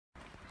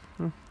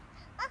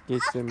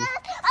Geçti mi?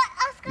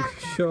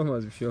 Bir şey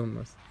olmaz, bir şey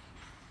olmaz.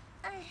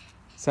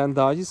 Sen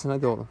dağcısın,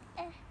 hadi oğlum.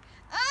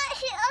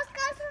 Az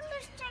kalsın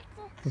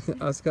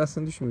düşecekti. Az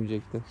kalsın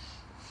düşmeyecekti.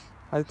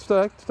 Hadi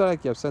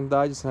tutarak yap. Sen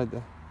dağcısın,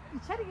 hadi.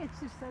 İçeri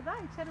geçirse de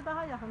içeri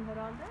daha yakın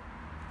herhalde.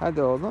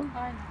 Hadi oğlum.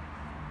 Aynen.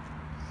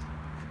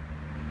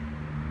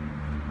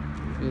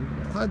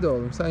 Hadi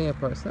oğlum, sen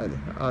yaparsın,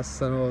 hadi.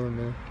 Aslan oğlum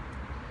benim.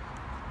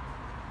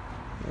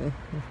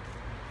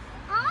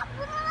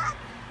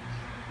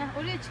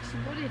 Oraya çık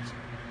şimdi, oraya çık.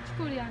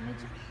 Çık oraya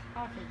anneciğim.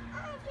 Aferin.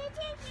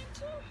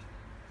 Geçir.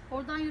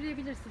 Oradan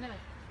yürüyebilirsin, evet.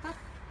 Bak.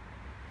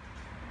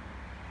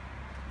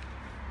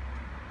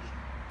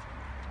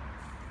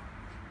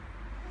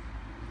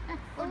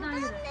 Oradan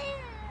yürü.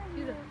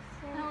 Yürü.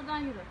 Oradan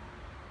yürü.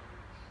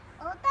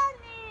 Oradan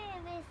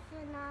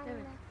yürüyebilirsin anne.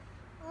 Evet.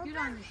 Yürü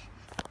anne.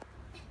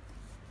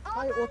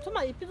 Hayır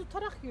oturma, ipi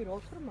tutarak yürü,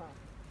 oturma.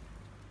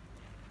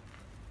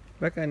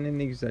 Bak annen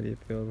ne güzel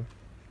yapıyor oğlum.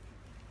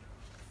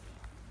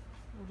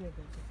 Oraya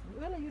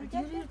geleceksin. Öyle yürü,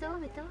 Hadi yürü,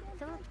 devam et.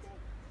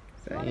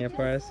 Sen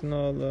yaparsın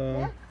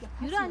oğlum.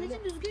 Yürü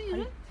anneciğim, düzgün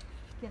yürü.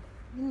 Gel,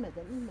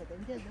 inmeden,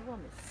 gel devam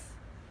et.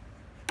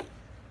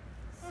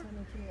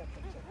 Seninkini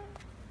yapacağım.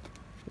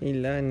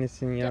 İlla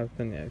annesinin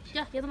yaptığını yapacak.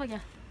 Gel, yanıma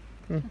gel.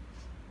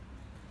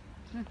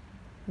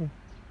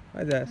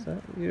 Hadi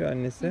Aslan, yürü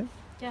annesi.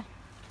 Gel.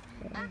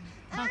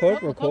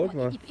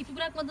 Korkma. İpi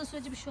bırakmadığın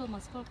sürece bir şey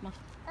olmaz, korkma.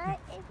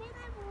 İpini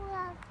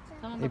bıraktım.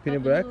 Tamam, bak, İpini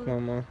öne bırakma doğru-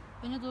 ama.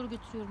 Öne doğru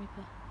götürüyorum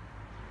ipi.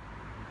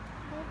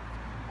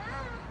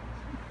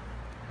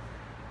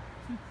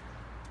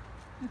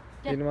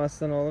 Gel. Benim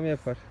aslan oğlum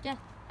yapar. Gel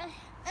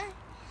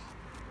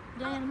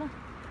yanıma.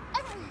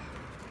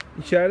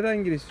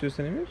 İçeriden gir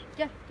istiyorsan Emir.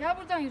 Gel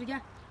buradan yürü,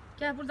 gel.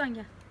 Gel buradan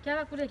gel. Gel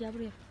bak buraya, gel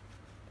buraya.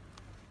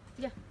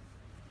 Gel.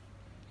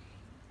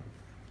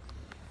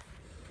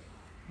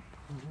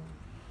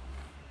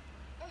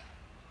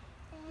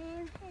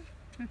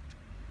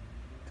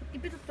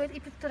 İpi tut böyle,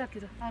 ipi tutarak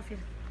yürü.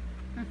 Aferin.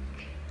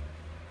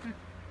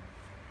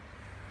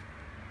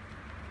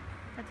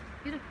 Hadi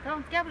yürü.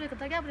 Tamam, gel buraya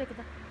kadar,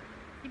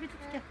 İpi tut,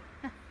 gel.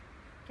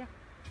 Gel.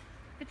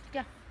 İpi tut,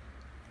 gel.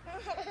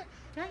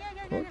 Gel.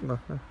 Korkma.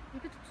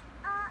 İpi tut.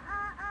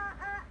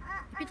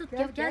 İpi tut,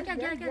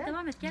 gel.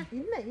 Devam et, gel.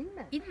 İnme.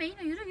 İnme,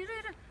 yürü.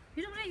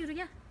 Yürü buraya, yürü,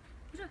 gel.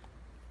 Yürü.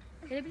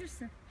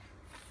 Gelebilirsin.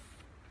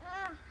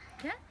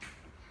 Gel.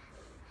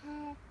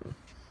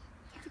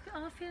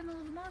 Hadi, aferin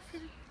oğlum,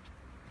 aferin.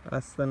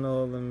 Aslan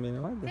oğlum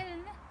benim, hadi. Ver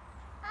elini.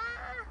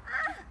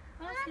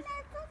 Aferin.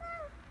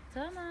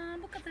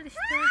 Tamam, bu kadar işte.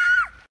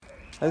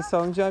 Hadi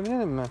salıncağa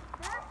binelim mi?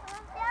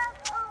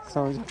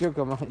 Salıncak yok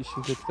ama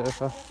işin kötü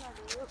tarafı.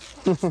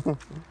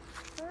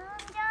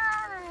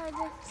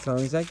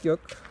 Salıncak yok.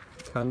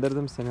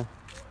 Kandırdım seni.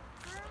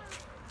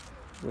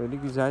 Böyle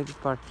güzel bir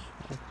park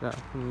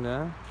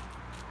etrafında.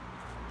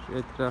 Şu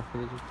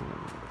etrafında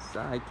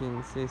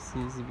sakin,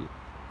 sessiz bir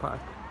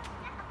park.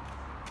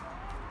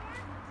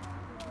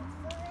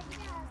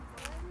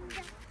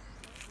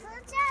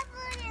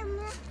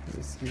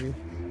 Mis gibi.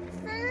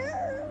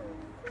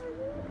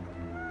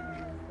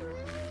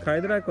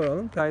 Kaydırak var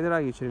oğlum.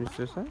 Kaydırağa geçelim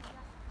istiyorsan.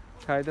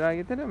 Kaydırağa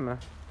gidelim mi?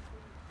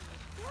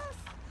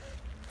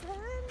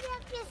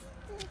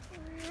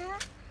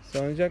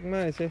 Salıncak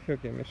maalesef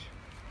yok Emir.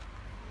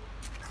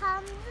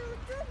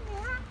 Kandırdın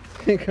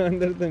ya.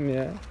 Kandırdım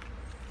ya.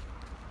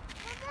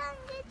 Buradan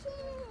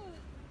geçeyim.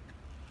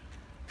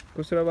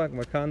 Kusura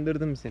bakma,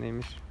 kandırdım seni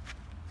Emir.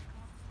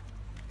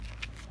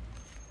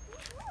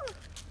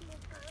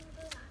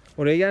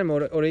 Oraya gelme,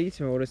 oraya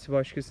gitme. Orası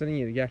başkasının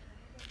yeri. Gel.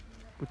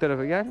 Bu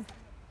tarafa gel.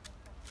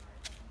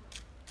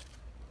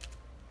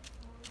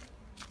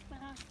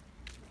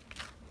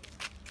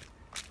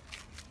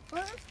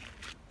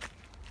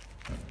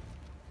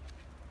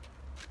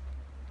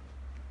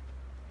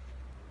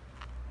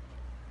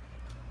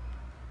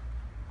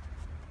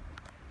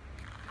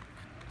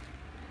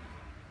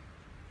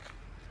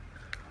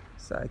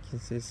 Sakin,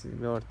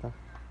 sessiz bir ortam.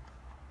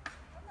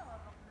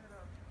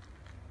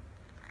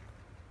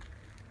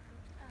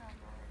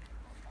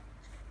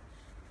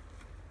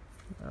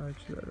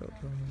 Ağaçlar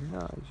oldu. Ne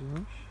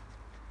ağacıymış?